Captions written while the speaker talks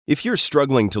If you're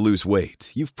struggling to lose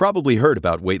weight, you've probably heard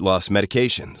about weight loss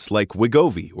medications like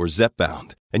Wegovy or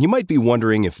Zepbound, and you might be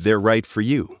wondering if they're right for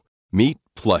you. Meet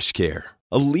PlushCare,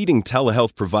 a leading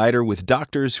telehealth provider with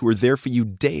doctors who are there for you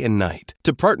day and night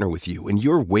to partner with you in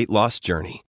your weight loss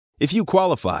journey. If you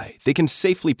qualify, they can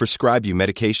safely prescribe you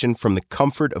medication from the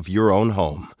comfort of your own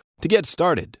home. To get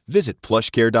started, visit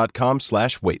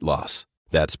plushcare.com/weight-loss.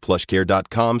 That's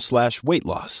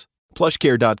plushcare.com/weight-loss.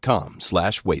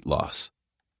 plushcare.com/weight-loss.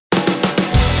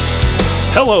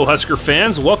 Hello, Husker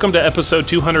fans. Welcome to episode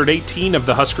 218 of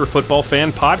the Husker Football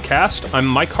Fan Podcast. I'm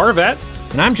Mike Harvat.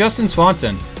 And I'm Justin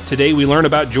Swanson. Today we learn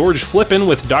about George Flippen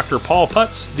with Dr. Paul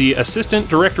Putz, the Assistant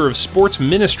Director of Sports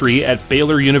Ministry at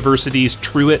Baylor University's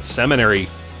Truett Seminary.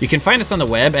 You can find us on the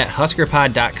web at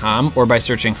huskerpod.com or by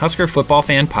searching Husker Football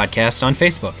Fan Podcasts on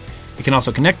Facebook. You can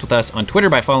also connect with us on Twitter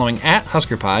by following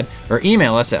 @HuskerPod or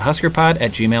email us at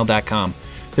huskerpod@gmail.com.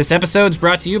 This episode is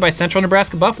brought to you by Central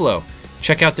Nebraska Buffalo.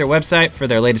 Check out their website for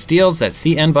their latest deals at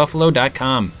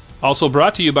cnbuffalo.com. Also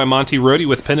brought to you by Monty Rohde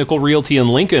with Pinnacle Realty in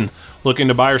Lincoln. Looking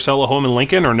to buy or sell a home in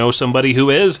Lincoln or know somebody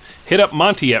who is? Hit up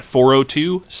Monty at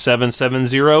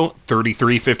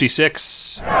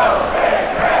 402-770-3356.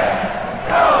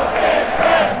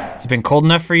 Has it been cold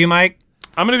enough for you, Mike?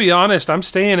 I'm going to be honest, I'm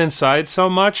staying inside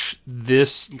so much,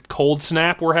 this cold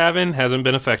snap we're having hasn't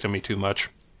been affecting me too much.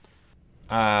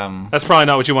 That's probably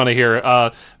not what you want to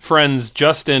hear. Friends,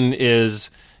 Justin is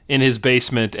in his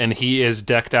basement, and he is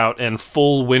decked out in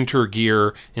full winter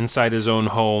gear inside his own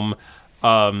home.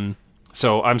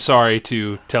 So I'm sorry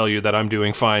to tell you that I'm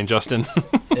doing fine, Justin.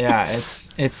 Yeah,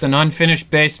 it's an unfinished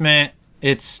basement.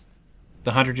 It's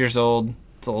 100 years old.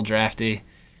 It's a little drafty.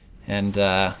 And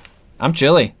I'm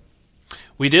chilly.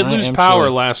 We did lose power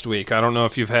last week. I don't know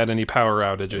if you've had any power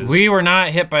outages. We were not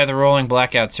hit by the rolling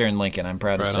blackouts here in Lincoln, I'm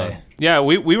proud to say. Yeah,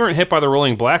 we weren't hit by the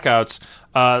rolling blackouts.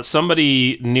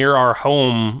 Somebody near our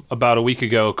home about a week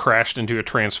ago crashed into a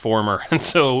transformer. And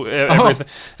so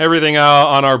everything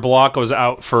on our block was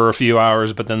out for a few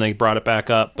hours, but then they brought it back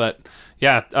up. But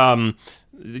yeah, Justin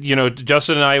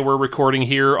and I were recording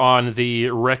here on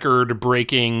the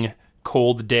record-breaking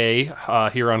cold day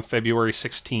here on February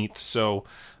 16th. So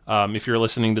if you're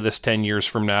listening to this 10 years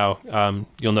from now,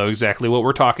 you'll know exactly what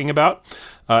we're talking about.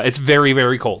 It's very,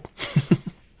 very cold.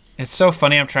 It's so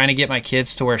funny. I'm trying to get my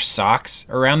kids to wear socks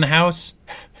around the house.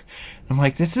 I'm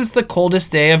like, this is the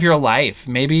coldest day of your life.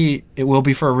 Maybe it will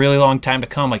be for a really long time to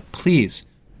come. I'm like, please.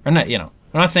 Or not, I'm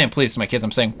not saying please to my kids.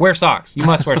 I'm saying wear socks. You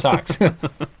must wear socks.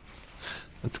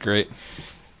 That's great.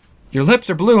 Your lips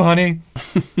are blue, honey.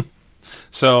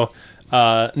 So,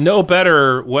 no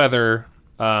better weather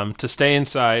to stay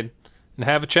inside and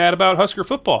have a chat about Husker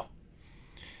football.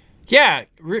 Yeah,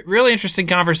 really interesting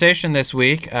conversation this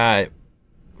week.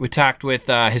 We talked with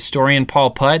historian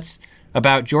Paul Putz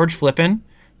about George Flippen.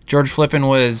 George Flippen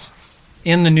was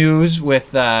in the news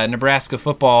with Nebraska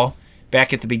football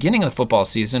back at the beginning of the football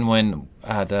season when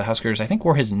the Huskers, I think,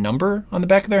 wore his number on the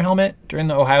back of their helmet during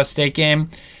the Ohio State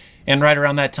game. And right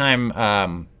around that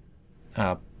time,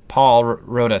 Paul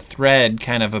wrote a thread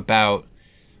kind of about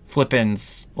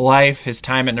Flippen's life, his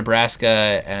time at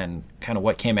Nebraska, and kind of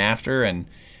what came after. And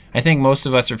I think most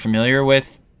of us are familiar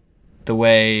with the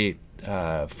way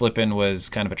Flippen was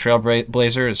kind of a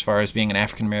trailblazer as far as being an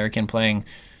African-American playing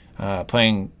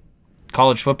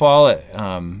college football at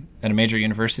a major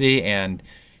university. And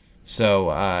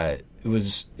so it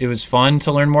was fun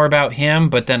to learn more about him,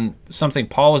 but then something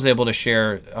Paul was able to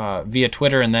share via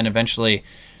Twitter and then eventually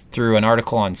through an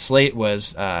article on Slate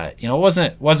was, it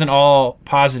wasn't all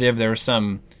positive. There were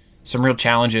some real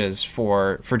challenges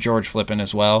for George Flippen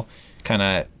as well. Kind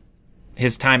of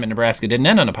his time at Nebraska didn't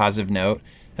end on a positive note.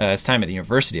 His time at the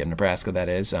University of Nebraska, that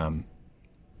is. I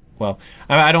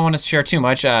don't want to share too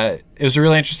much. It was a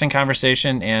really interesting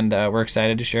conversation, and we're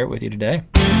excited to share it with you today.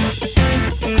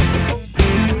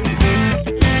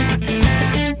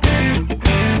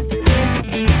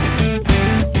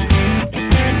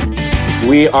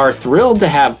 We are thrilled to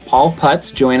have Paul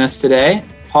Putz join us today.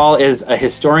 Paul is a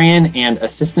historian and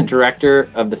assistant director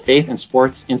of the Faith and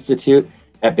Sports Institute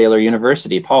at Baylor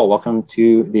University. Paul, welcome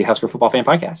to the Husker Football Fan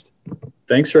Podcast.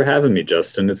 Thanks for having me,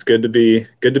 Justin. It's good to be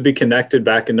connected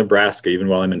back in Nebraska, even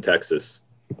while I'm in Texas.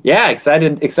 Yeah,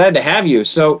 excited to have you.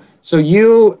 So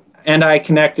you and I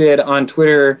connected on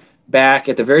Twitter back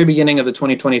at the very beginning of the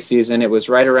 2020 season. It was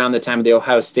right around the time of the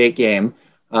Ohio State game,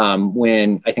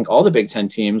 when I think all the Big Ten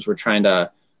teams were trying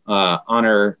to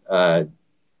honor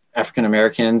African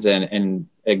Americans and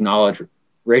acknowledge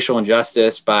racial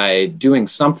injustice by doing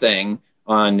something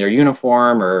on their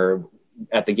uniform or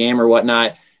at the game or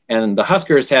whatnot. And the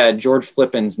Huskers had George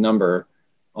Flippen's number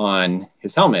on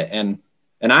his helmet. And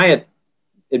I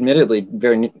admittedly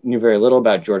knew very little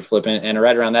about George Flippen, and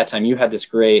right around that time, you had this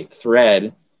great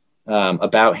thread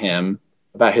about him,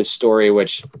 about his story,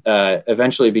 which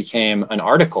eventually became an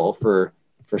article for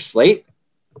Slate,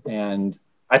 and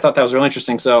I thought that was really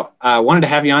interesting. So I wanted to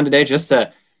have you on today just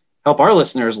to help our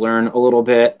listeners learn a little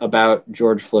bit about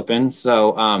George Flippen.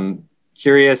 So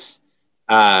curious,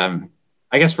 I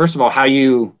guess first of all,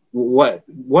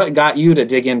 what got you to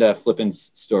dig into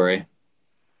Flippen's story?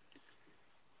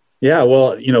 Yeah,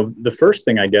 well, the first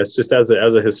thing, I guess, just as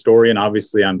a historian,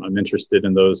 obviously I'm interested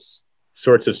in those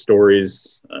sorts of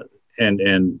stories. And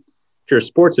if you're a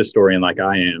sports historian like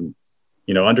I am,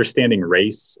 understanding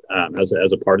race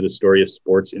as a part of the story of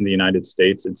sports in the United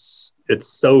States, it's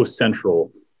so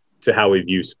central to how we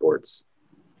view sports.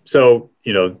 So,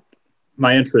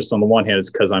 my interest on the one hand is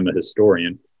because I'm a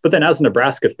historian, but then as a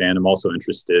Nebraska fan, I'm also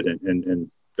interested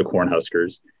in the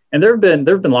Cornhuskers. And there have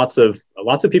been lots of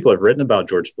people have written about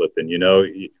George Flippen,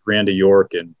 Randa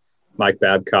York and Mike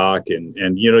Babcock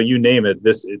and you name it.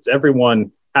 It's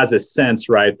everyone has a sense,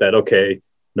 right, that okay,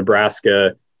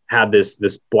 Nebraska had this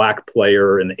black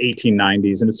player in the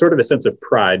 1890s, and it's sort of a sense of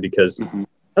pride because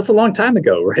that's a long time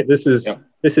ago, right? This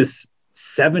is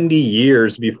 70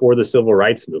 years before the Civil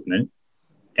Rights Movement,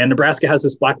 and Nebraska has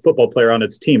this black football player on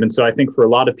its team. And so I think for a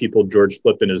lot of people, George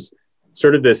Flippen is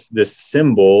sort of this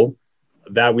symbol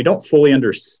that we don't fully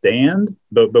understand,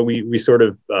 but we sort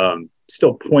of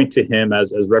still point to him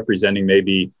as representing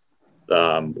maybe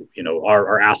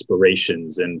our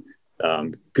aspirations and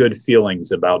good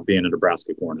feelings about being a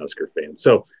Nebraska Cornhusker fan.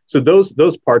 So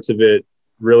those parts of it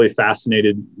really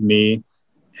fascinated me,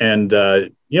 and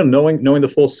knowing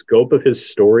the full scope of his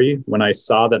story, when I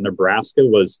saw that Nebraska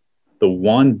was the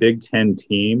one Big Ten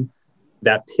team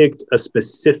that picked a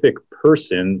specific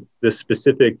person, this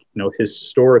specific,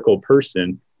 historical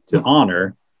person to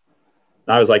honor,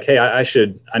 I was like, hey,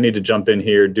 I need to jump in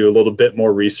here, do a little bit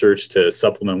more research to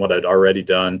supplement what I'd already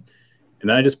done. And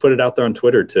then I just put it out there on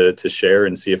Twitter to share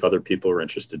and see if other people were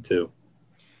interested too.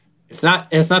 It's not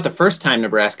the first time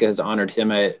Nebraska has honored him.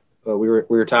 We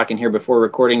were talking here before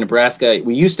recording. Nebraska,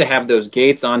 we used to have those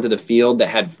gates onto the field that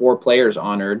had 4 players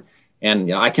honored.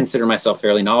 And I consider myself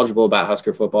fairly knowledgeable about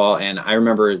Husker football. And I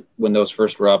remember when those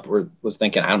first were up, was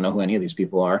thinking, I don't know who any of these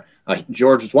people are.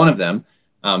 George was one of them.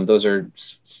 Those are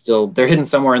still, they're hidden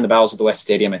somewhere in the bowels of the West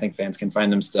Stadium. I think fans can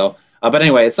find them still. But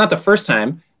anyway, it's not the first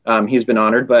time he's been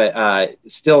honored, but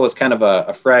still was kind of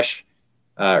a fresh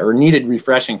or needed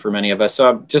refreshing for many of us.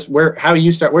 So just where do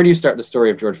you start the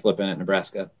story of George Flippen at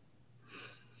Nebraska?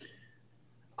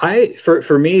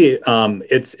 For me,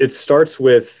 it starts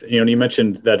with, you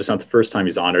mentioned that it's not the first time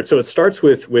he's honored. So it starts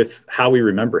with how we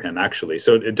remember him, actually.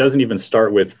 So it doesn't even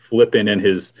start with Flippen in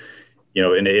his,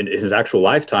 in his actual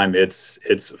lifetime. It's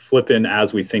Flippen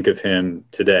as we think of him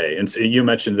today. And so you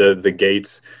mentioned the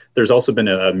gates. There's also been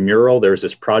a mural. There was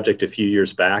this project a few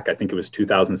years back, I think it was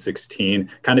 2016,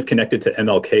 kind of connected to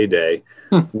MLK Day,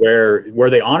 where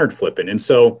they honored Flippen. And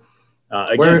so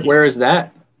again, where is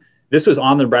that? This was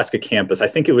on the Nebraska campus. I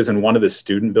think it was in one of the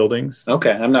student buildings.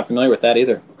 Okay, I'm not familiar with that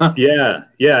either. Huh. Yeah,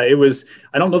 it was.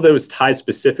 I don't know that it was tied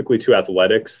specifically to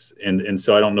athletics, and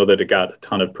so I don't know that it got a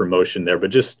ton of promotion there. But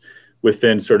just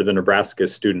within sort of the Nebraska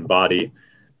student body,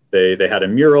 they had a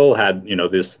mural, had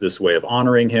this way of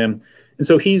honoring him, and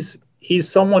so he's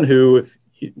someone who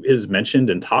is mentioned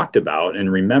and talked about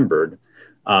and remembered.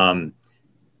 And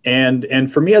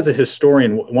for me as a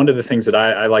historian, one of the things that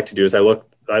I like to do is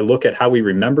I look at how we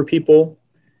remember people,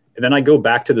 and then I go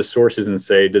back to the sources and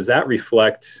say, does that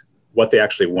reflect what they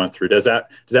actually went through? Does that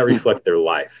reflect their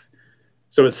life?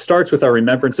 So it starts with our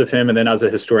remembrance of him, and then as a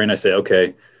historian, I say,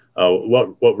 okay,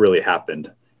 what really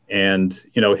happened? And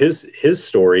his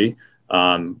story,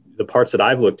 the parts that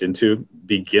I've looked into,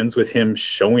 begins with him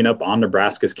showing up on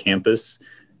Nebraska's campus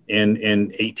in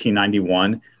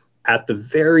 1891 at the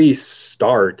very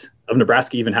start of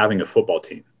Nebraska even having a football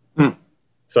team.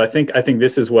 So I think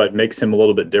this is what makes him a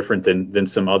little bit different than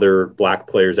some other black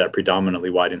players at predominantly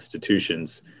white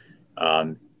institutions.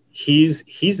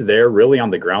 He's there really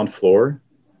on the ground floor.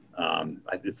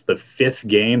 It's the 5th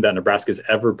game that Nebraska's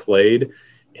ever played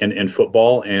in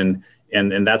football, and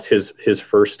that's his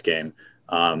first game.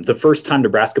 The first time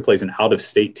Nebraska plays an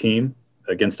out-of-state team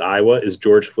against Iowa is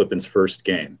George Flippen's first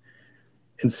game.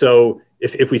 And so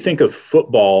if we think of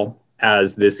football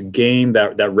as this game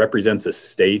that represents a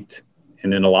state,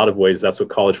 and in a lot of ways, that's what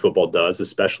college football does,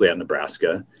 especially at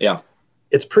Nebraska. Yeah.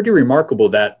 It's pretty remarkable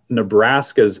that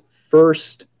Nebraska's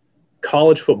first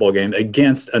college football game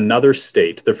against another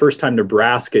state, the first time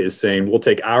Nebraska is saying, we'll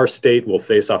take our state, we'll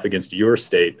face off against your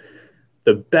state,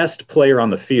 the best player on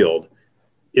the field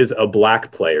is a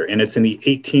black player. And it's in the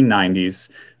 1890s.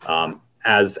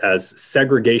 as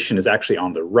segregation is actually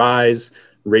on the rise,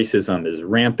 racism is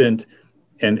rampant,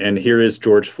 and here is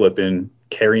George Flippin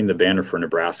carrying the banner for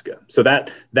Nebraska. So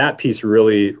that piece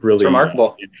really it's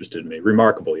remarkable. Interested me.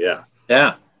 Remarkable, yeah.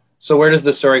 Yeah. So where does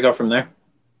the story go from there?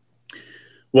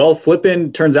 Well,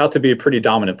 Flippin turns out to be a pretty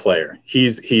dominant player.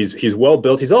 He's well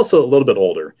built. He's also a little bit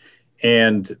older.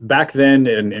 And back then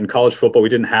in college football, we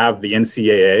didn't have the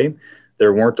NCAA.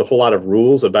 There weren't a whole lot of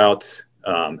rules about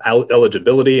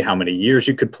eligibility, how many years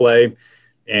you could play.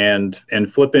 And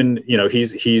Flippin,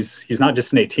 he's not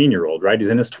just an 18-year-old, right? He's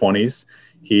in his 20s.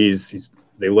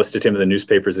 They listed him in the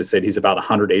newspapers. They said he's about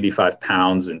 185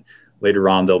 pounds, and later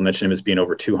on they'll mention him as being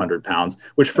over 200 pounds,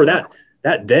 which for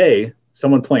that day,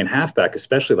 someone playing halfback,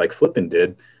 especially like Flippin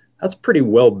did, that's pretty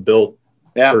well built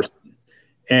person.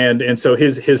 And so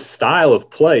his style of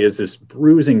play is this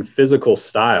bruising physical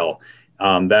style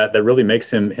that really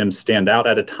makes him stand out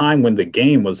at a time when the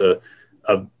game was a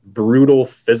brutal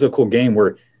physical game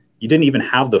where you didn't even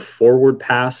have the forward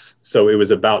pass. So it was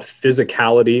about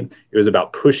physicality. It was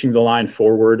about pushing the line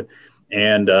forward.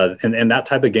 And that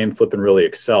type of game Flippin really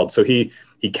excelled. So he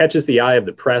catches the eye of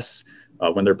the press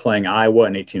when they're playing Iowa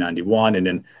in 1891 and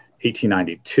in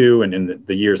 1892 and in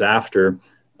the years after.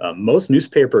 Most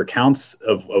newspaper accounts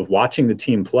of watching the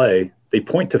team play, they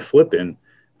point to Flippin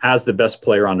as the best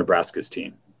player on Nebraska's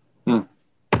team.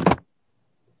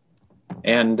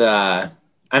 And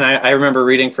I remember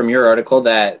reading from your article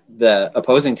that the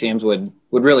opposing teams would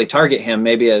really target him,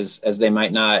 maybe as they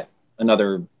might not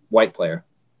another white player.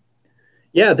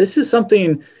 Yeah, this is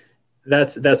something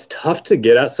that's tough to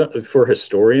get at for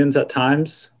historians at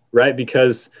times, right?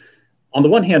 Because on the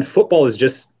one hand, football is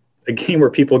just a game where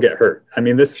people get hurt. I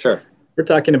mean, we're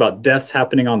talking about deaths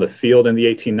happening on the field in the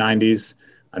 1890s.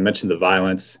 I mentioned the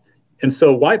violence. And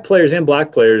so white players and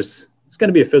black players, it's going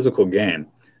to be a physical game.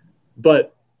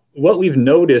 But what we've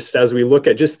noticed as we look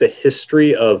at just the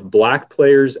history of black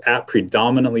players at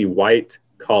predominantly white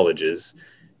colleges,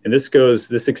 and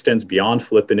this extends beyond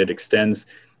Flippin, it extends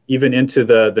even into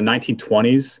the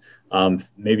 1920s,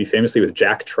 maybe famously with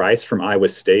Jack Trice from Iowa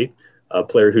State, a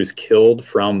player who's killed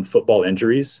from football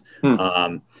injuries.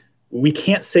 We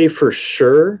can't say for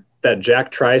sure that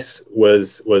Jack Trice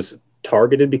was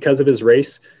targeted because of his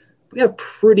race. We have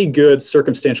pretty good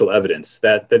circumstantial evidence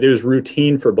that it was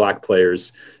routine for black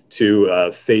players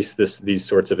to face these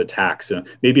sorts of attacks.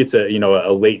 Maybe it's a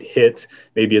late hit.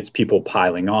 Maybe it's people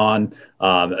piling on,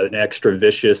 an extra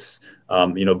vicious,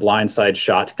 blindside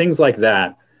shot, things like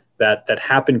that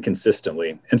happen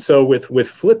consistently. And so with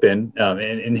Flippin,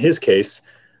 in his case,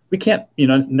 we can't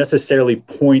necessarily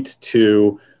point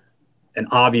to an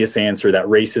obvious answer that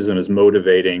racism is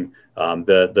motivating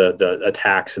the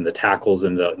attacks and the tackles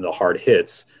and the hard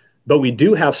hits. But we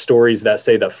do have stories that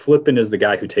say that Flippin is the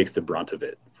guy who takes the brunt of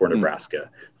it for Nebraska.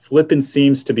 Flippin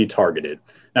seems to be targeted.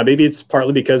 Now, maybe it's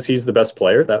partly because he's the best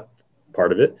player, that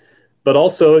part of it. But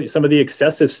also some of the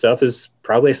excessive stuff is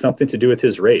probably something to do with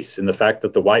his race and the fact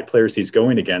that the white players he's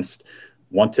going against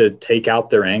want to take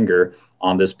out their anger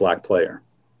on this black player.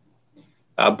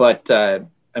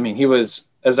 He was,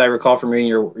 as I recall from reading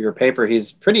your paper,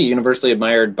 he's pretty universally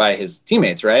admired by his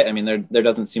teammates, right? I mean, there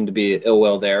doesn't seem to be ill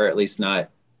will there, at least not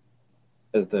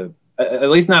what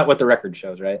the record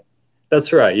shows, right?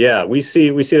 That's right. Yeah, we see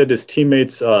that his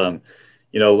teammates,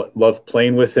 love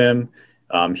playing with him.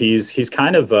 He's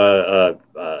kind of a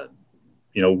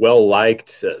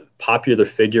well-liked, popular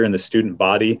figure in the student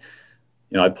body.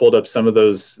 I pulled up some of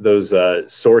those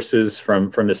sources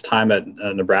from his time at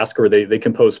Nebraska, where they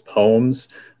composed poems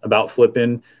about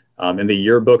Flippin. In the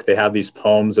yearbook, they have these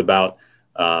poems about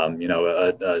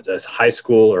a high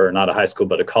school, or not a high school,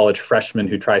 but a college freshman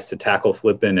who tries to tackle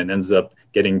Flippin and ends up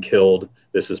getting killed.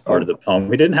 This is part of the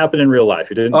poem. It didn't happen in real life.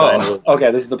 He didn't die in real life.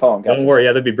 Okay, this is the poem. Gotcha. Don't worry,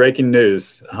 that'd be breaking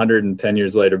news 110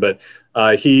 years later. But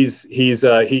he's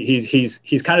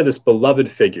kind of this beloved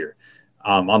figure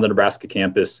on the Nebraska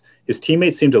campus. His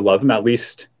teammates seem to love him, at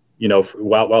least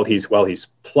while he's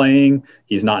playing.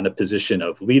 He's not in a position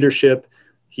of leadership.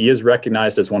 He is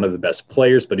recognized as one of the best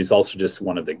players, but he's also just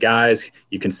one of the guys.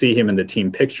 You can see him in the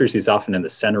team pictures. He's often in the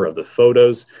center of the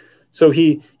photos. So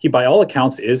he by all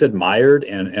accounts, is admired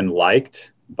and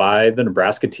liked by the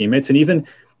Nebraska teammates. And even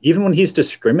when he's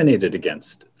discriminated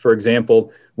against, for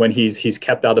example, when he's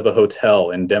kept out of a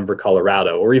hotel in Denver,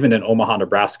 Colorado, or even in Omaha,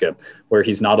 Nebraska, where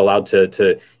he's not allowed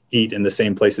to eat in the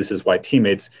same place as his white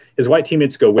teammates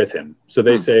go with him. So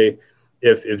they say,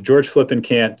 if George Flippin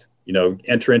can't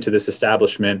enter into this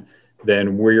establishment,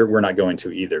 then we're not going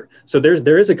to either. So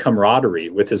there is a camaraderie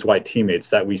with his white teammates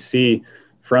that we see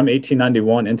from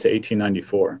 1891 into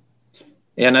 1894.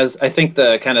 And as I think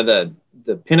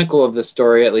the pinnacle of the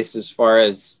story, at least as far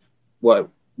as what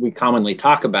we commonly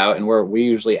talk about and where we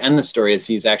usually end the story is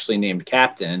he's actually named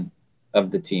captain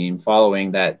of the team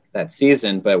following that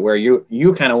season. But where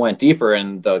you kind of went deeper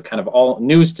and the kind of all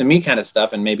news to me kind of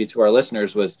stuff, and maybe to our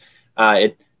listeners, was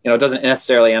it doesn't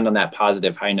necessarily end on that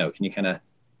positive high note. Can you kind of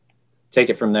take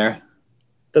it from there?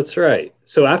 That's right.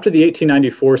 So after the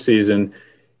 1894 season,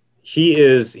 he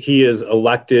is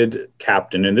elected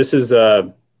captain, and this is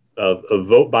a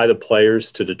vote by the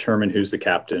players to determine who's the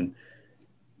captain,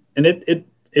 and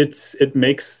it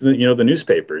makes the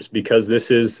newspapers, because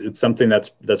it's something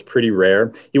that's pretty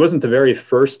rare. He wasn't the very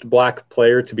first black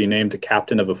player to be named a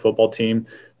captain of a football team.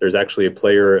 There's actually a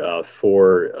player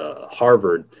for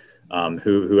Harvard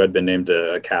who had been named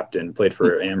a captain, played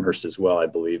for Amherst as well, I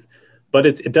believe. But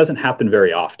it doesn't happen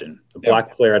very often. A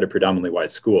black player at a predominantly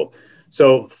white school.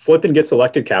 So Flippen gets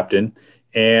elected captain,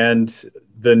 and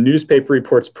the newspaper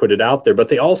reports put it out there, but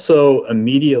they also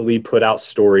immediately put out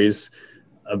stories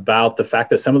about the fact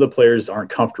that some of the players aren't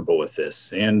comfortable with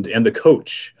this, and the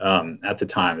coach at the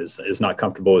time is not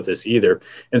comfortable with this either.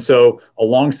 And so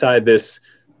alongside this,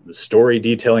 the story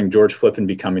detailing George Flippen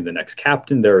becoming the next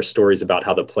captain, there are stories about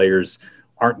how the players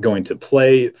aren't going to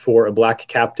play for a black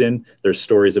captain. There's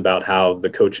stories about how the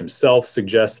coach himself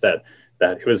suggests that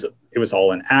it was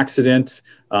all an accident,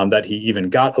 that he even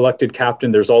got elected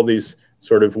captain. There's all these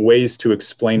sort of ways to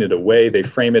explain it away. They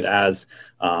frame it as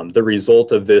the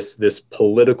result of this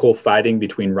political fighting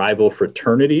between rival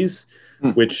fraternities,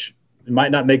 which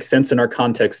might not make sense in our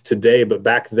context today, but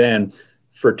back then,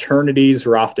 fraternities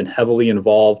were often heavily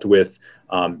involved with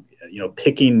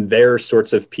picking their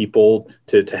sorts of people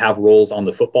to have roles on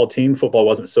the football team. Football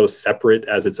wasn't so separate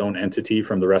as its own entity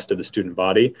from the rest of the student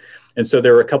body. And so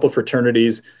there were a couple of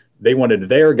fraternities, they wanted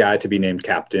their guy to be named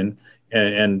captain.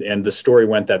 And the story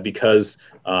went that because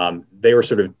they were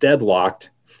sort of deadlocked,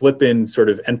 Flippen sort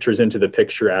of enters into the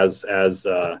picture as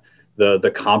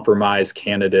the compromise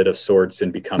candidate of sorts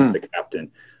and becomes the captain.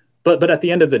 But at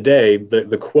the end of the day,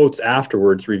 the quotes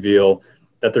afterwards reveal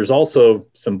that there's also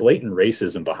some blatant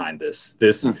racism behind this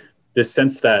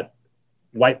sense that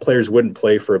white players wouldn't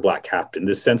play for a black captain,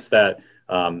 this sense that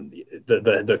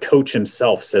the coach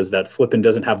himself says that Flippen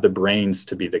doesn't have the brains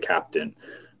to be the captain,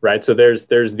 right? So there's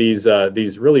these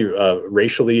really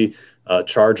racially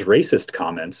charged racist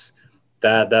comments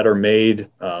that are made,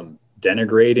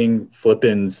 denigrating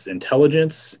Flippen's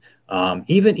intelligence,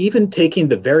 even taking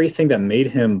the very thing that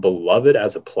made him beloved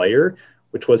as a player,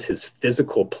 which was his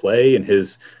physical play and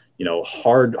his,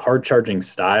 hard charging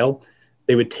style.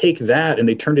 They would take that and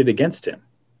they turned it against him.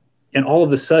 And all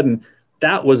of a sudden,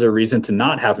 that was a reason to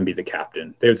not have him be the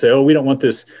captain. They would say, oh, we don't want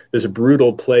this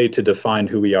brutal play to define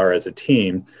who we are as a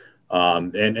team.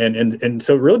 And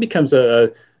so it really becomes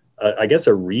a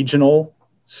regional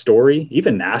story,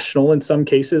 even national in some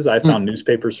cases. I found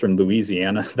newspapers from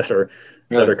Louisiana that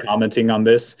are commenting on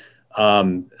this.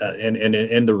 And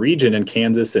in the region, in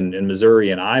Kansas and in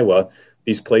Missouri and Iowa,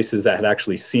 these places that had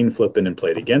actually seen Flippen and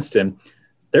played against him,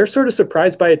 they're sort of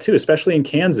surprised by it too, especially in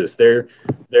Kansas. They're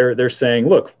saying,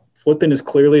 look, Flippen is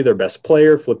clearly their best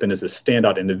player. Flippen is a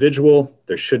standout individual.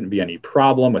 There shouldn't be any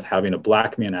problem with having a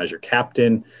black man as your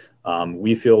captain.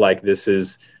 We feel like this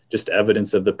is just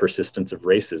evidence of the persistence of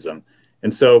racism.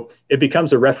 And so it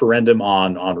becomes a referendum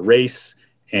on race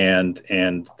and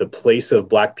the place of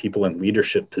black people in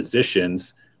leadership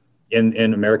positions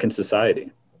in American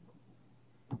society.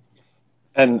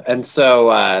 And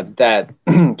so that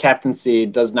captaincy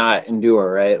does not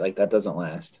endure, right? Like that doesn't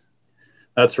last.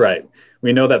 That's right.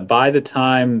 We know that by the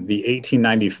time the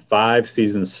 1895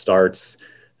 season starts,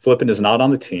 Flippen is not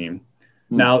on the team.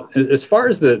 Now, as far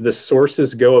as the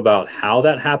sources go about how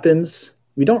that happens,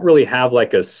 we don't really have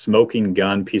like a smoking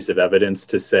gun piece of evidence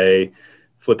to say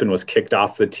Flippen was kicked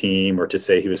off the team or to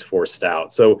say he was forced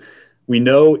out. So we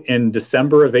know in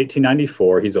December of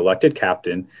 1894, he's elected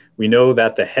captain. We know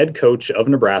that the head coach of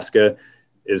Nebraska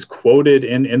is quoted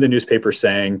in the newspaper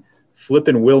saying,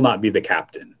 Flippen will not be the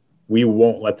captain. We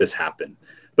won't let this happen.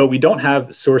 But we don't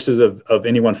have sources of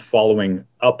anyone following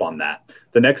up on that.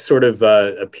 The next sort of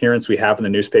appearance we have in the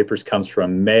newspapers comes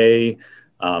from May.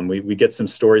 We get some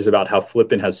stories about how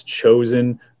Flippen has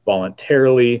chosen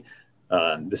voluntarily,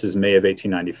 this is May of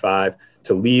 1895,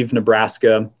 to leave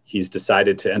Nebraska. He's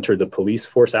decided to enter the police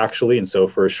force, actually. And so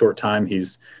for a short time,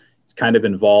 he's kind of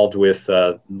involved with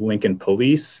Lincoln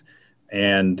Police,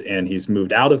 and he's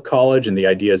moved out of college. And the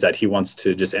idea is that he wants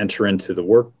to just enter into the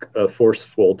workforce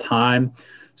full time.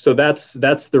 So that's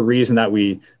the reason that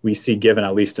we see given,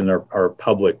 at least in our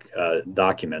public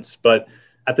documents. But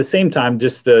at the same time,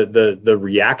 just the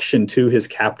reaction to his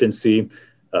captaincy,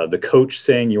 the coach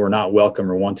saying you are not welcome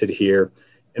or wanted here,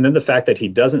 and then the fact that he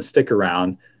doesn't stick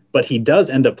around, but he does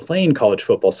end up playing college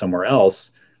football somewhere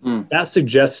else. That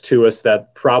suggests to us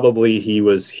that probably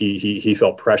he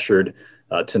felt pressured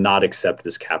to not accept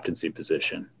this captaincy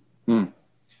position.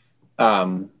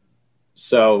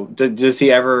 So does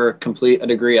he ever complete a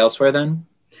degree elsewhere then?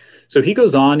 So he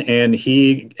goes on and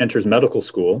he enters medical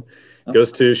school,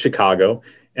 goes to Chicago.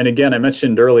 And again, I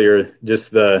mentioned earlier,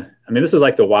 this is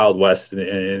like the Wild West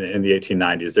in the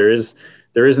 1890s.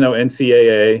 There is no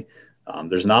NCAA.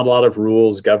 There's not a lot of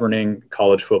rules governing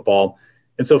college football.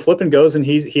 And so Flippen goes, and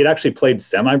he had actually played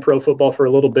semi-pro football for a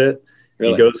little bit.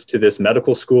 Really? He goes to this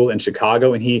medical school in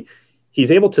Chicago, and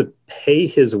he's able to pay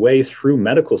his way through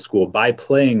medical school by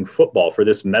playing football for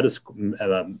this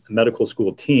medical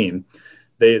school team.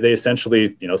 They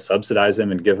essentially, subsidize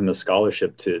him and give him a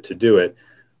scholarship to do it.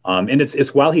 And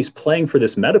it's while he's playing for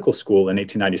this medical school in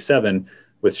 1897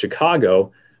 with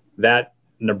Chicago that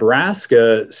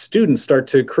Nebraska students start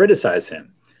to criticize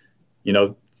him.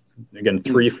 Again,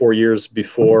 3-4 years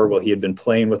before, he had been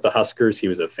playing with the Huskers. He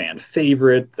was a fan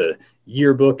favorite. The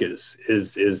yearbook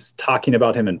is talking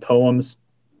about him in poems.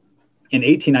 In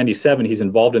 1897, he's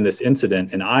involved in this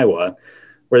incident in Iowa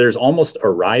where there's almost a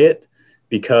riot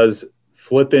because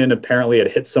Flippen apparently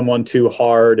had hit someone too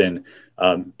hard and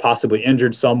possibly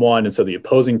injured someone. And so the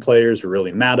opposing players were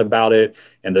really mad about it.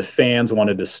 And the fans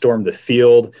wanted to storm the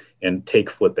field and take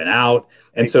Flippen out.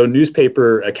 And so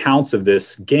newspaper accounts of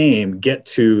this game get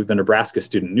to the Nebraska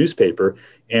Student newspaper.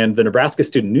 And the Nebraska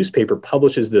Student newspaper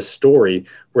publishes this story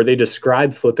where they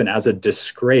describe Flippen as a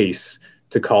disgrace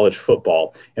to college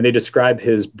football. And they describe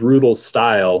his brutal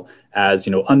style as,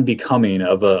 unbecoming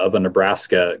of a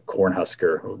Nebraska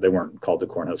Cornhusker. They weren't called the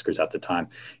Cornhuskers at the time.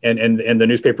 And the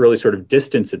newspaper really sort of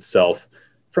distanced itself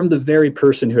from the very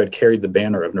person who had carried the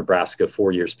banner of Nebraska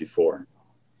 4 years before.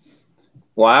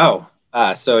 Wow.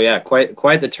 So yeah,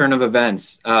 quite the turn of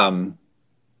events. And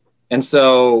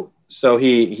so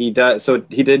he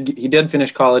did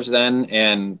finish college then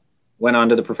and went on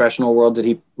to the professional world.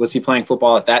 Was he playing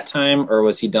football at that time, or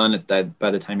was he done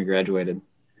by the time he graduated?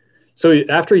 So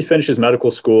after he finishes medical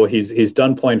school, he's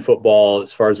done playing football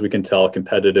as far as we can tell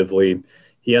competitively.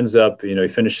 He ends up, he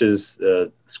finishes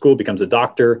school, becomes a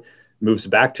doctor, moves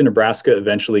back to Nebraska,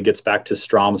 eventually gets back to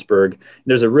Stromsburg.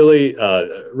 There's a really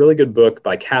good book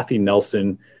by Kathy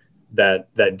Nelson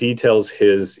that details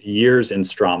his years in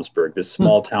Stromsburg, this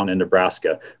small town in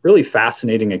Nebraska. Really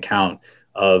fascinating account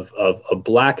of a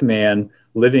black man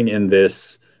living in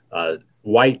this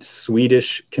white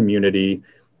Swedish community,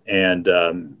 and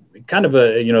kind of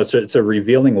it's a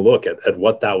revealing look at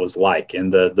what that was like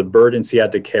and the burdens he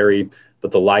had to carry,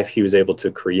 but the life he was able to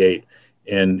create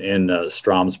in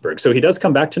Stromsburg. So he does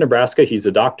come back to Nebraska. He's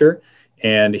a doctor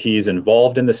and he's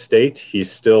involved in the state.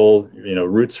 He's still,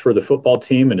 roots for the football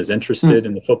team and is interested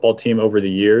in the football team over the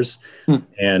years.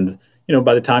 And,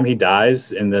 by the time he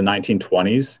dies in the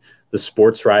 1920s, the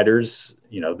sports writers,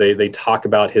 they talk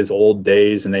about his old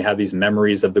days and they have these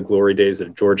memories of the glory days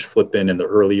of George Flippen and the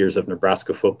early years of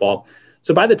Nebraska football.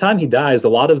 So by the time he dies, a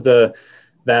lot of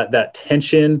that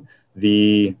tension,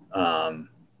 the,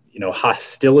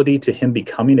 hostility to him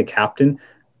becoming a captain,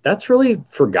 that's really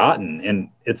forgotten. And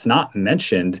it's not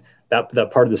mentioned.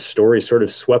 That part of the story is sort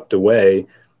of swept away.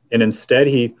 And instead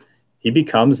he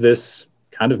becomes this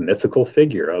kind of mythical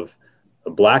figure of a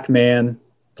black man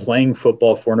playing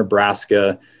football for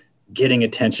Nebraska, getting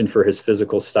attention for his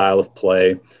physical style of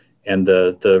play. And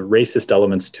the racist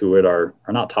elements to it are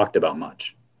not talked about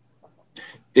much.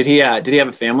 Did he have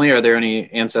a family? Are there any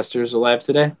ancestors alive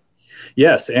today?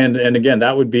 Yes, and again,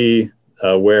 that would be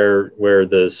where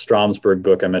the Stromsburg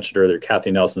book I mentioned earlier,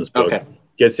 Kathy Nelson's book,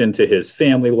 gets into his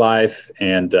family life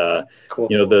and cool.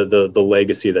 The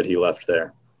legacy that he left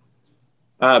there.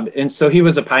 And so he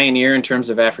was a pioneer in terms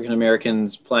of African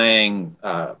Americans playing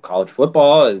college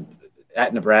football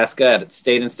at Nebraska at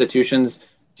state institutions.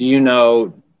 Do you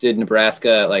know? Did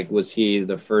Nebraska was he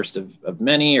the first of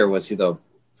many, or was he the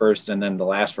first and then the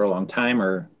last for a long time,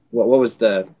 or what was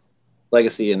the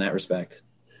legacy in that respect?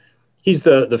 He's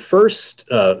the first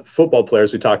football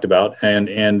players we talked about,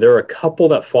 and there are a couple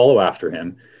that follow after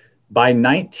him. By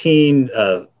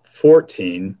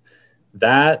 1914,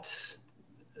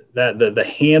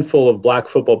 the handful of black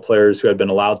football players who had been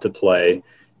allowed to play,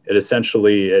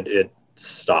 it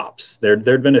stops.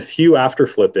 There'd been a few after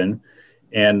Flippen,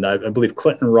 and I believe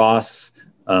Clinton Ross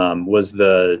was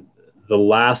the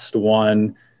last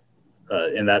one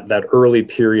in that early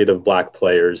period of black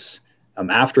players.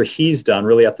 After he's done,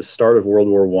 really at the start of World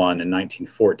War I in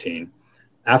 1914,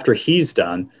 after he's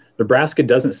done, Nebraska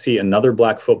doesn't see another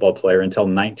black football player until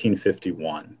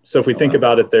 1951. So if we think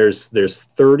about it, there's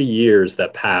 30 years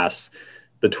that pass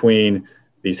between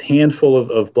these handful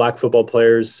of black football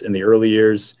players in the early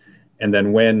years, and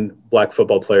then when black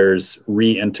football players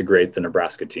reintegrate the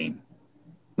Nebraska team.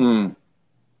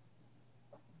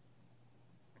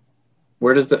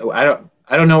 Where does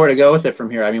I don't know where to go with it from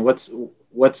here. I mean, what's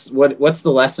the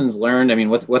lessons learned? I mean,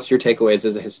 what's your takeaways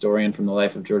as a historian from the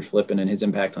life of George Flippen and his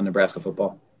impact on Nebraska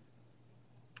football?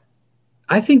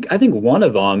 I think one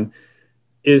of them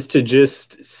is to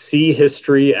just see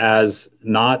history as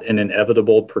not an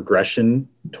inevitable progression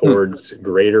towards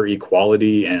greater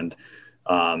equality and,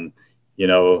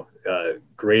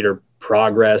 greater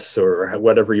progress, or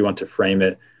whatever you want to frame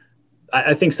it.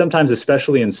 I think sometimes,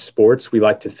 especially in sports, we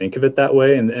like to think of it that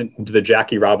way. And the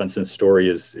Jackie Robinson story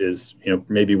is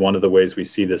maybe one of the ways we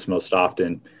see this most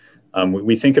often.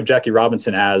 We think of Jackie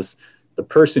Robinson as the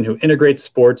person who integrates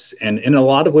sports, and in a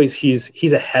lot of ways,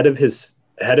 he's ahead of his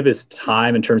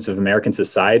time in terms of American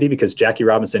society, because Jackie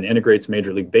Robinson integrates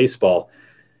Major League Baseball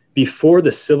before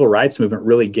the civil rights movement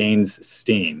really gains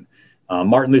steam.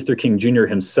 Martin Luther King Jr.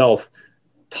 himself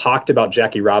talked about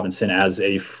Jackie Robinson as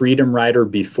a freedom rider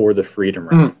before the freedom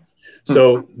rider.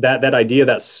 So that idea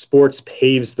that sports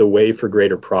paves the way for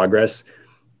greater progress,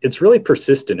 it's really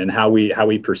persistent in how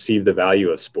we perceive the value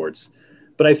of sports.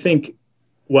 But I think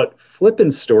what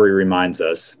Flippen's story reminds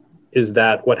us is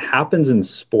that what happens in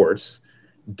sports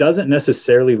doesn't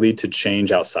necessarily lead to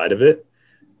change outside of it.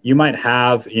 You might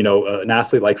have, an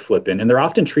athlete like Flippen, and they're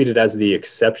often treated as the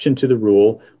exception to the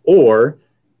rule, or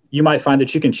you might find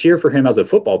that you can cheer for him as a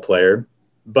football player,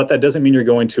 but that doesn't mean you're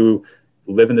going to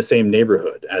live in the same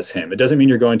neighborhood as him. It doesn't mean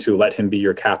you're going to let him be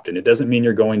your captain. It doesn't mean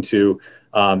you're going to,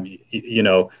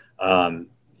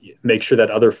 make sure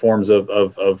that other forms of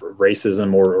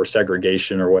racism or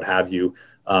segregation or what have you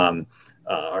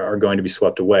are going to be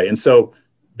swept away. And so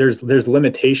there's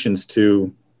limitations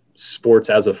to sports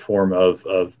as a form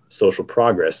of social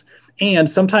progress. And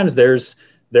sometimes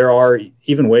there are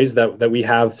even ways that we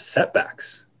have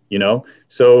setbacks.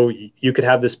 So you could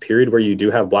have this period where you do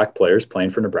have black players playing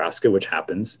for Nebraska, which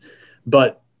happens.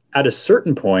 But at a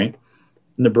certain point,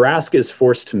 Nebraska is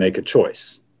forced to make a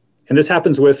choice. And this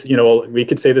happens with, we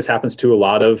could say this happens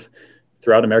to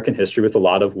throughout American history with a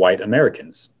lot of white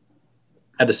Americans.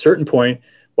 At a certain point,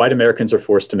 white Americans are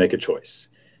forced to make a choice.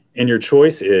 And your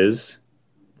choice is,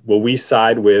 will we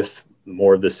side with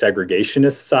more of the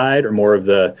segregationist side, or more of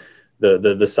the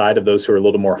side of those who are a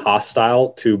little more hostile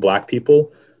to black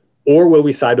people? Or will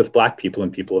we side with black people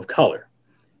and people of color?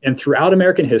 And throughout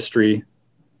American history,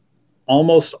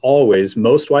 almost always,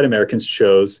 most white Americans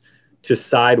chose to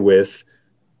side with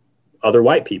other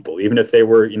white people, even if they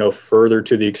were, further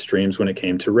to the extremes when it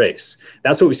came to race.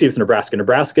 That's what we see with Nebraska.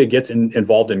 Nebraska gets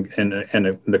involved in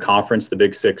the conference, the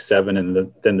Big 6, 7,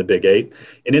 and then the Big 8.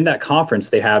 And in that conference,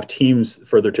 they have teams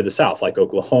further to the south, like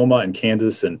Oklahoma and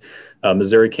Kansas and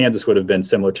Missouri. Kansas would have been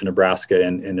similar to Nebraska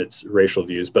in its racial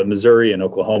views, but Missouri and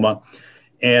Oklahoma.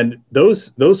 And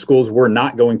those schools were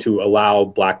not going to allow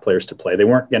black players to play. They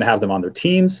weren't going to have them on their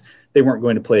teams. They weren't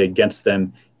going to play against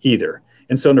them either.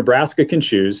 And so Nebraska can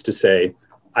choose to say,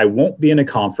 I won't be in a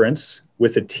conference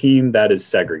with a team that is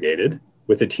segregated,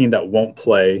 with a team that won't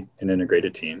play an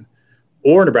integrated team.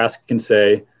 Or Nebraska can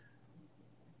say,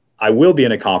 I will be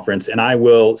in a conference and I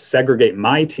will segregate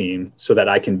my team so that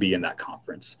I can be in that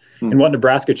conference. And what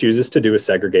Nebraska chooses to do is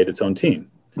segregate its own team.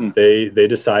 They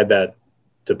decide that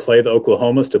to play the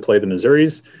Oklahomas, to play the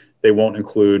Missouris, they won't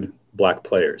include black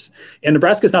players. And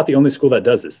Nebraska is not the only school that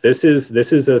does this. This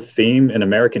is a theme in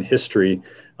American history.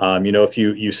 If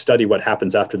you study what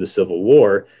happens after the Civil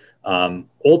War,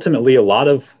 ultimately a lot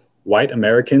of white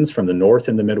Americans from the North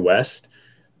and the Midwest,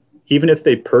 even if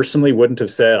they personally wouldn't have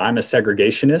said, I'm a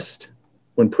segregationist,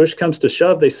 when push comes to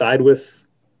shove, they side with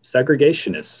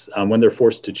segregationists when they're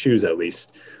forced to choose, at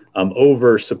least,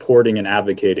 over supporting and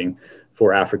advocating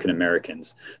for African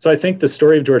Americans. So I think the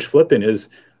story of George Flippen is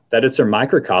that it's a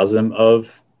microcosm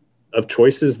of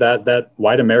choices that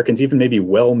white Americans, even maybe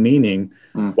well-meaning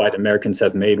white Americans,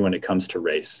 have made when it comes to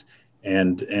race.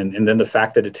 And then the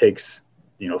fact that it takes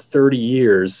 30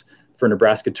 years for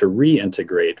Nebraska to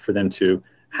reintegrate, for them to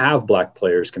have black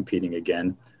players competing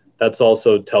again, that's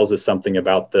also tells us something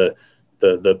about the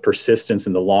persistence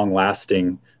and the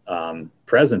long-lasting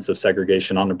presence of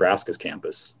segregation on Nebraska's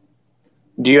campus.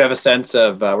 Do you have a sense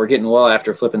of, we're getting well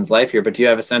after Flippen's life here, but do you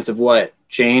have a sense of what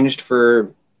changed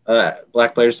for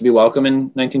black players to be welcome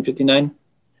in 1959?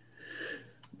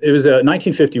 It was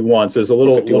 1951, so it was a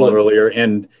little earlier.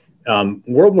 And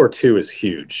World War II is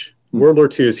huge. World War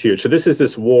II is huge. So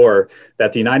this war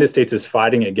that the United States is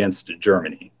fighting against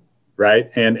Germany,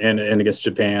 right? And against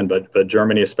Japan, but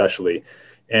Germany especially.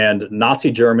 And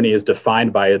Nazi Germany is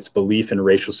defined by its belief in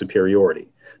racial superiority.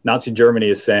 Nazi Germany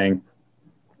is saying,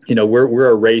 we're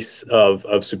a race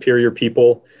of superior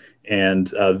people, and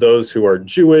those who are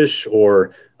Jewish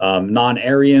or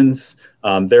non-Aryans,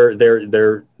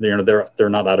 they're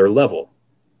not at our level.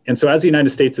 And so as the United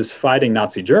States is fighting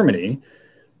Nazi Germany,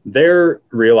 they're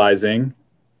realizing,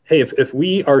 hey, if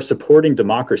we are supporting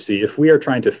democracy, if we are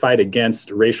trying to fight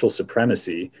against racial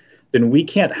supremacy, then we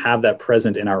can't have that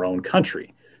present in our own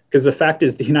country. Because the fact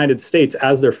is, the United States,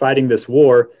 as they're fighting this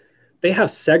war, they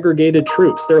have segregated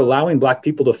troops. They're allowing Black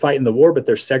people to fight in the war, but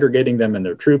they're segregating them in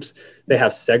their troops. They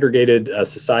have segregated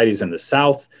societies in the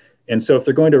South. And so if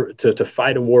they're going to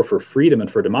fight a war for freedom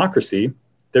and for democracy,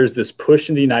 there's this push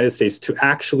in the United States to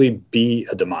actually be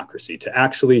a democracy, to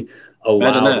actually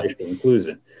allow racial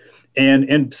inclusion.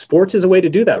 And sports is a way to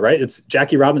do that, right? It's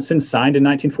Jackie Robinson signed in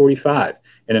 1945.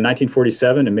 And in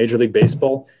 1947 in Major League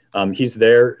Baseball, he's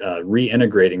there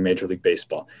reintegrating Major League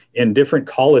Baseball. In different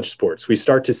college sports, we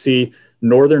start to see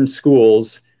Northern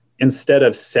schools, instead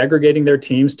of segregating their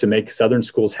teams to make Southern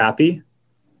schools happy,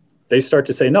 they start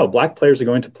to say, no, Black players are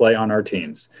going to play on our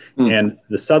teams. And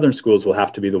the Southern schools will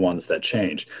have to be the ones that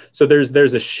change. So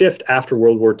there's a shift after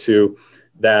World War II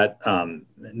that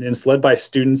and it's led by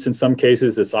students in some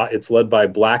cases. It's led by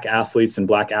Black athletes and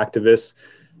Black activists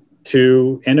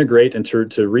to integrate and to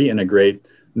reintegrate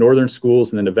Northern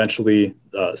schools and then eventually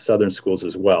Southern schools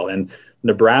as well. And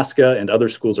Nebraska and other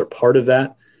schools are part of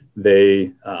that.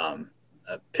 They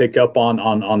pick up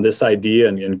on this idea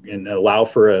and allow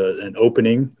for an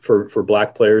opening for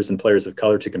Black players and players of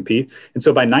color to compete. And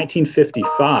so by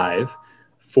 1955,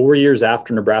 4 years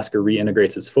after Nebraska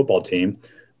reintegrates its football team,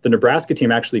 the Nebraska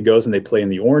team actually goes and they play in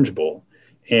the Orange Bowl.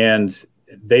 And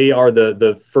they are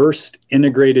the first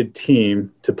integrated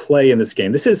team to play in this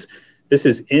game. This is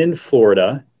in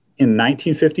Florida in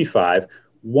 1955,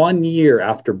 1 year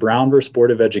after Brown versus Board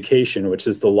of Education, which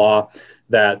is the law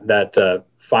that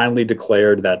finally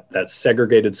declared that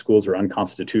segregated schools are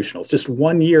unconstitutional. It's just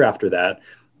 1 year after that,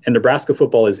 and Nebraska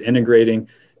football is integrating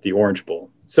the Orange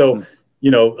Bowl. So,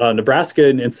 Nebraska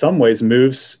in some ways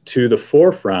moves to the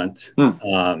forefront.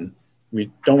 We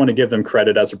don't want to give them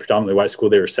credit as a predominantly white school.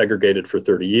 They were segregated for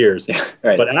 30 years. Yeah,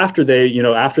 right. But after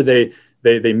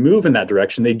they move in that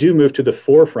direction, they do move to the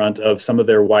forefront of some of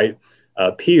their white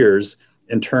peers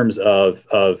in terms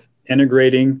of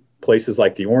integrating places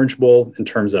like the Orange Bowl, in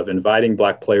terms of inviting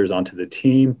Black players onto the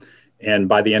team. And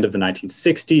by the end of the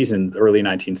 1960s and early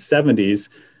 1970s,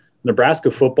 Nebraska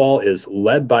football is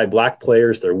led by Black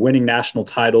players. They're winning national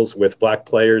titles with Black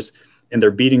players, and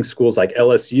they're beating schools like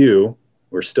LSU,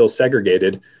 who are still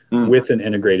segregated, with an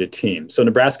integrated team. So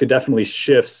Nebraska definitely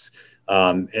shifts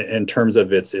in terms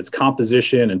of its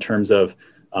composition, in terms of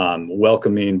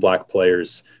welcoming Black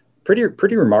players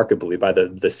pretty remarkably by the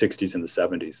 60s and the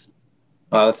 70s.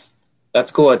 Well, that's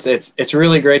cool. It's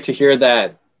really great to hear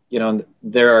that,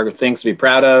 there are things to be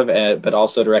proud of, but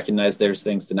also to recognize there's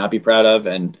things to not be proud of.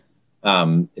 And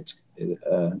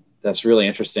that's really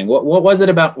interesting. What was it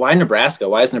about? Why Nebraska?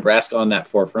 Why is Nebraska on that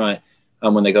forefront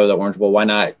when they go to the Orange Bowl? Why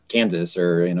not Kansas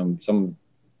or, some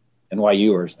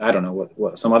NYU or I don't know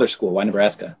what some other school? Why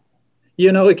Nebraska?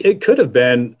 It could have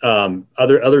been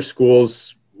other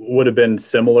schools would have been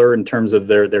similar in terms of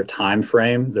their time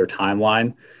frame, their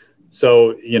timeline.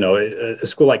 So, a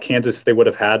school like Kansas, if they would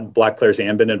have had Black players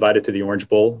and been invited to the Orange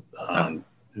Bowl,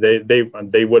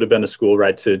 they would have been a school,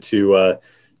 right, to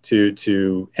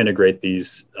integrate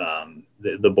these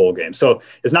the bowl game. So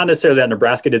it's not necessarily that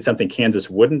Nebraska did something Kansas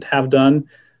wouldn't have done,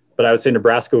 but I would say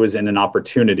Nebraska was in an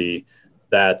opportunity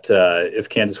that if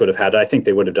Kansas would have had it, I think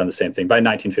they would have done the same thing by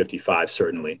 1955,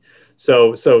 certainly.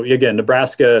 So again,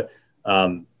 Nebraska.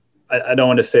 I don't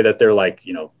want to say that they're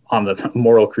on the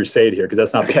moral crusade here, because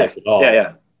that's not the case at all.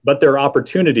 Yeah. But there are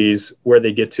opportunities where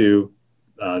they get to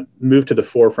move to the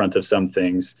forefront of some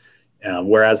things,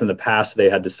 whereas in the past they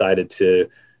had decided to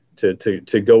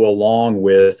go along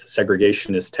with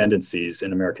segregationist tendencies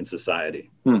in American society.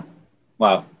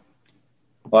 Wow.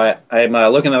 Well, I'm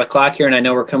looking at the clock here, and I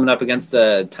know we're coming up against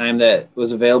the time that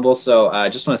was available. So I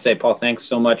just want to say, Paul, thanks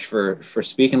so much for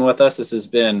speaking with us. This has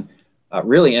been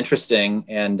really interesting,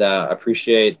 and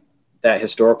appreciate that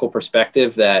historical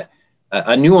perspective, that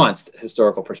a nuanced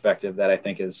historical perspective that I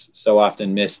think is so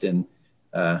often missed in,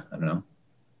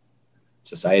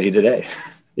 society today.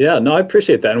 Yeah, no, I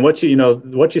appreciate that. And what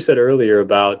you said earlier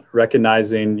about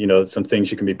recognizing, some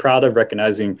things you can be proud of,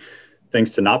 recognizing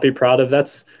things to not be proud of.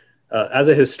 That's as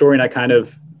a historian, I kind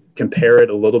of compare it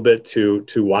a little bit to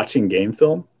watching game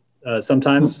film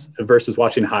sometimes versus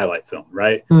watching highlight film,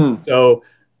 right? So,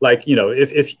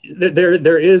 if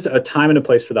there is a time and a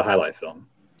place for the highlight film,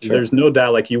 There's no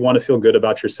doubt, like, you want to feel good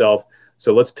about yourself.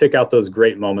 So let's pick out those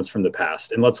great moments from the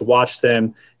past and let's watch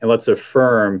them and let's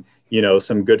affirm,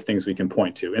 some good things we can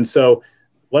point to. And so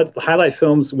highlight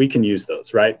films, we can use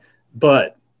those, right?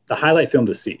 But the highlight film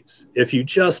deceives. If you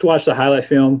just watch the highlight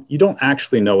film, you don't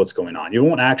actually know what's going on. You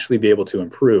won't actually be able to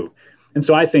improve. And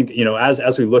so I think,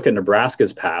 as we look at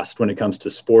Nebraska's past when it comes to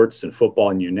sports and football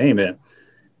and you name it,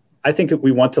 I think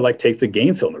we want to take the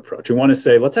game film approach. We want to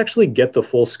say, let's actually get the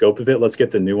full scope of it. Let's get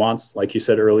the nuance, like you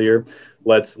said earlier.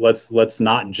 Let's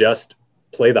not just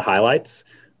play the highlights,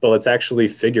 but let's actually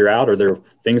figure out, are there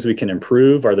things we can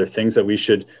improve? Are there things that we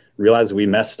should realize we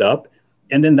messed up?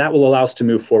 And then that will allow us to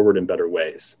move forward in better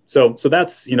ways. So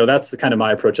that's the kind of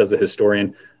my approach as a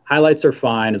historian. Highlights are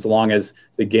fine as long as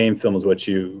the game film is what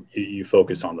you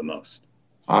focus on the most.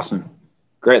 Awesome.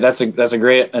 Great. That's a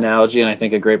great analogy, and I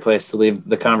think a great place to leave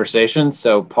the conversation.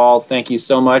 So, Paul, thank you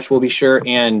so much. We'll be sure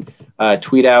and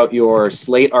tweet out your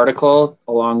Slate article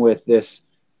along with this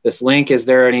link. Is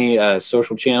there any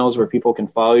social channels where people can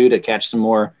follow you to catch some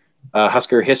more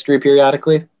Husker history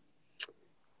periodically?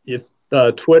 If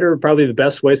Twitter, probably the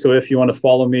best way. So if you want to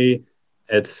follow me,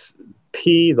 it's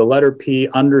the letter P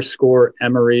 _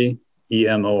 Emory,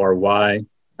 Emory.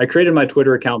 I created my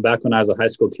Twitter account back when I was a high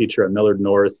school teacher at Millard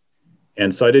North.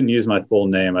 And so I didn't use my full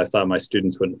name. I thought my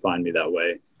students wouldn't find me that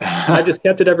way. I just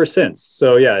kept it ever since.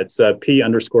 So yeah, it's P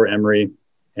 _ Emory.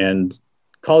 And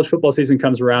college football season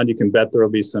comes around, you can bet there will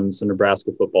be some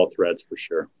Nebraska football threads for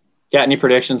sure. Got any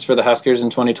predictions for the Huskers in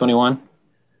 2021?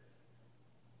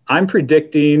 I'm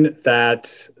predicting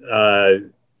that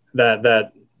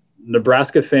that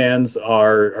Nebraska fans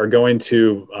are going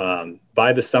to,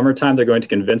 by the summertime, they're going to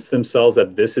convince themselves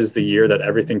that this is the year that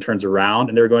everything turns around.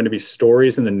 And there are going to be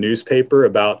stories in the newspaper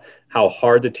about how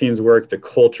hard the teams work. The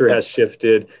culture has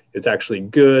shifted. It's actually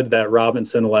good that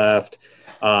Robinson left.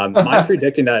 I'm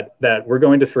predicting that we're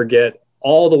going to forget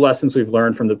all the lessons we've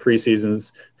learned from the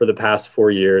preseasons for the past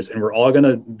 4 years, and we're all going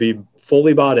to be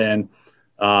fully bought in.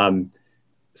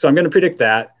 So I'm going to predict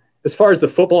that. As far as the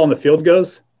football on the field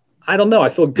goes, I don't know. I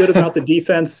feel good about the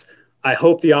defense. I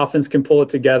hope the offense can pull it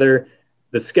together.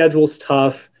 The schedule's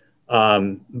tough.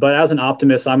 But as an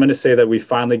optimist, I'm going to say that we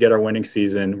finally get our winning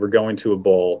season. We're going to a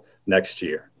bowl next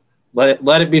year.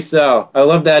 Let it be so. I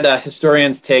love that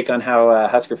historian's take on how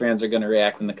Husker fans are going to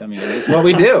react in the coming years. It's what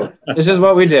we do. It's just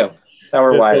what we do. It's how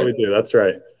we're wired. What we do. That's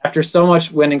right. After so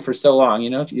much winning for so long,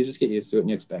 you just get used to it and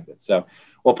you expect it. So,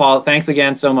 well, Paul, thanks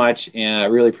again so much, and I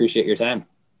really appreciate your time.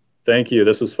 Thank you.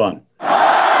 This was fun.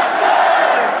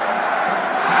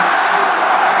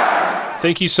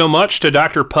 Thank you so much to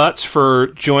Dr. Putz for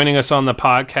joining us on the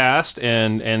podcast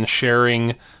and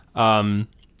sharing,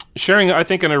 I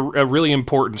think, a really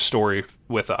important story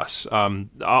with us.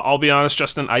 I'll be honest,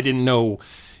 Justin, I didn't know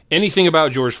anything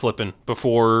about George Flippin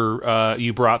before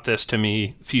you brought this to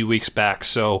me a few weeks back.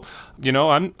 So,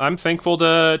 I'm thankful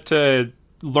to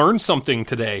learn something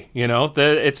today.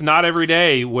 It's not every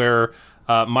day where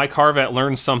Mike Harvat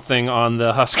learned something on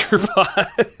the Husker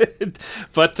Pod,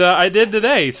 but I did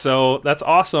today, so that's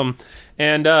awesome.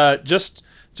 And just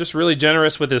really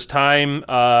generous with his time,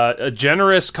 a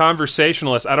generous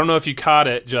conversationalist. I don't know if you caught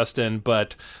it, Justin,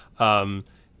 but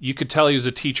you could tell he was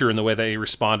a teacher in the way that he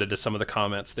responded to some of the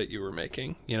comments that you were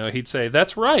making. He'd say,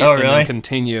 "That's right," oh, really? And then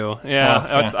continue.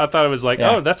 Yeah, I thought it was like,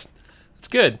 oh, that's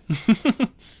good.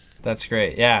 That's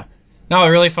great. Yeah. No,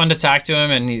 really fun to talk to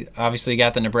him, and he obviously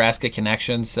got the Nebraska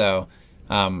connection, so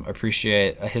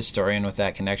appreciate a historian with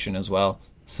that connection as well.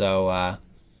 So,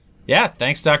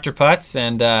 thanks, Dr. Putz,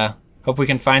 and hope we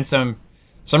can find some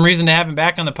reason to have him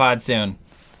back on the pod soon.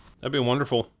 That'd be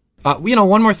wonderful.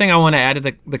 One more thing I want to add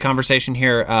to the conversation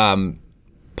here.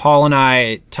 Paul and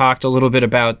I talked a little bit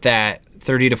about that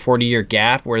 30 to 40-year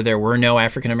gap where there were no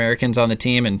African Americans on the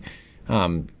team,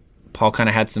 and Paul kind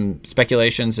of had some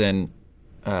speculations and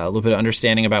a little bit of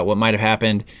understanding about what might have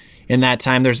happened in that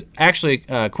time. There's actually,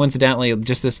 coincidentally,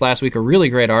 just this last week, a really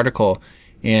great article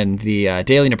in the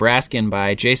Daily Nebraskan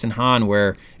by Jason Hahn,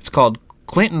 where it's called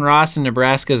Clinton Ross and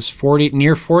Nebraska's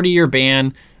near 40-year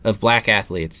ban of black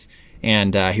athletes.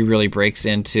 And he really breaks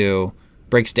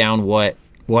down what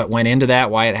went into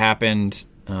that, why it happened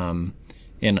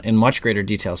in much greater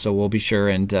detail. So we'll be sure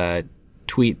and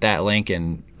tweet that link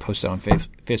and post it on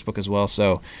Facebook as well,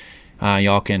 so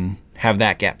y'all can have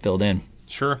that gap filled in.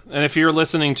 Sure. And if you're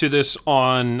listening to this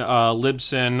on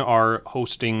Libsyn, our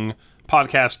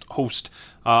podcast host,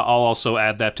 I'll also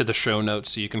add that to the show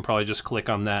notes, so you can probably just click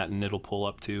on that and it'll pull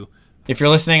up too. If you're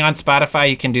listening on Spotify,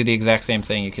 you can do the exact same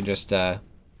thing. You can just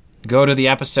go to the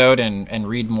episode and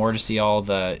read more to see all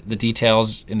the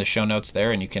details in the show notes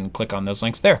there, and you can click on those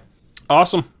links there.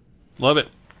 Awesome. Love it.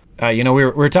 We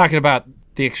were talking about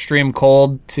the extreme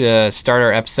cold to start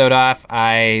our episode off,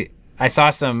 I saw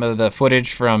some of the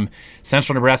footage from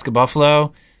Central Nebraska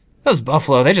buffalo. Those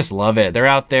buffalo, they just love it. They're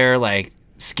out there like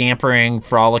scampering,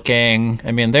 frolicking.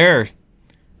 I mean, they're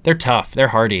tough. They're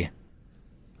hardy.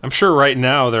 I'm sure right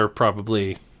now they're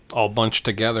probably all bunched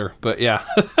together, but yeah.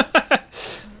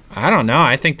 I don't know.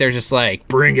 I think they're just like,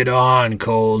 bring it on,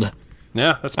 cold.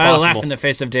 Yeah, that's I possible. laugh in the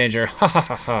face of danger. Ha ha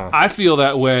ha ha. I feel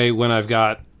that way when I've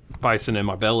got bison in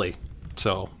my belly.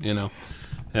 So,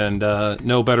 and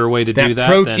no better way to do that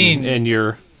protein than in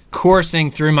your...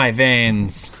 coursing through my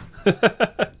veins.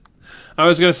 I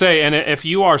was going to say, and if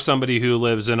you are somebody who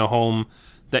lives in a home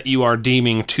that you are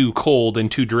deeming too cold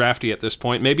and too drafty at this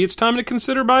point, maybe it's time to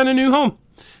consider buying a new home.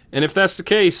 And if that's the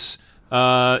case,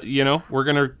 we're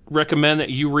going to recommend that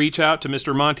you reach out to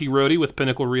Mr. Monty Rohde with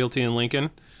Pinnacle Realty in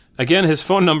Lincoln. Again, his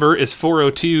phone number is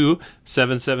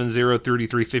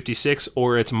 402-770-3356,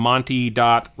 or it's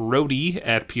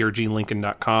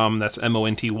monty.rohde@prglincoln.com. That's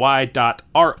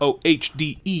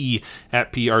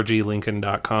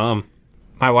monty.rohde@prglincoln.com.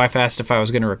 My wife asked if I was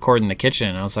going to record in the kitchen,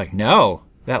 and I was like, no,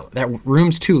 that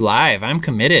room's too live. I'm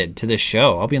committed to this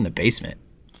show. I'll be in the basement.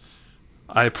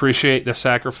 I appreciate the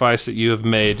sacrifice that you have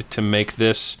made to make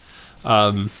this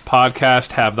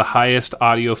podcast have the highest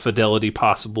audio fidelity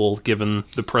possible given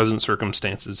the present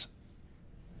circumstances.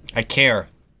 I care.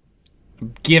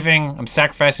 I'm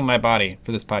sacrificing my body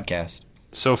for this podcast.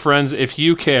 So, friends, if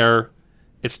you care,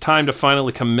 it's time to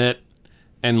finally commit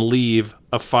and leave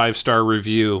a 5-star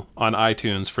review on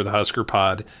iTunes for the Husker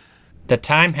Pod. The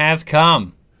time has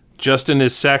come. Justin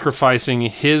is sacrificing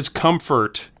his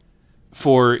comfort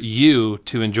for you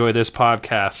to enjoy this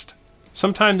podcast.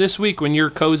 Sometime this week when you're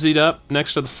cozied up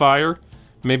next to the fire,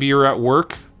 maybe you're at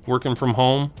work, working from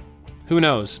home, who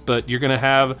knows, but you're going to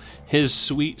have his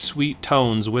sweet, sweet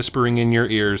tones whispering in your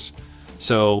ears.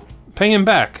 So pay him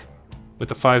back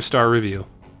with a 5-star review.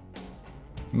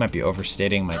 You might be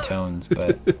overstating my tones,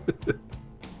 but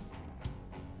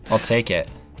I'll take it.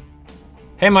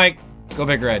 Hey, Mike, go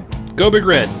Big Red. Go Big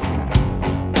Red.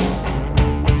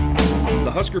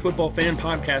 The Husker Football Fan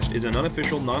Podcast is an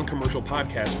unofficial, non-commercial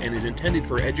podcast and is intended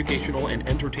for educational and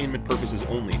entertainment purposes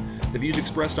only. The views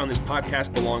expressed on this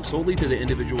podcast belong solely to the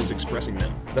individuals expressing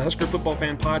them. The Husker Football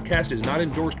Fan Podcast is not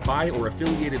endorsed by or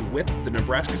affiliated with the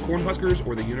Nebraska Cornhuskers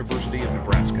or the University of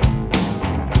Nebraska.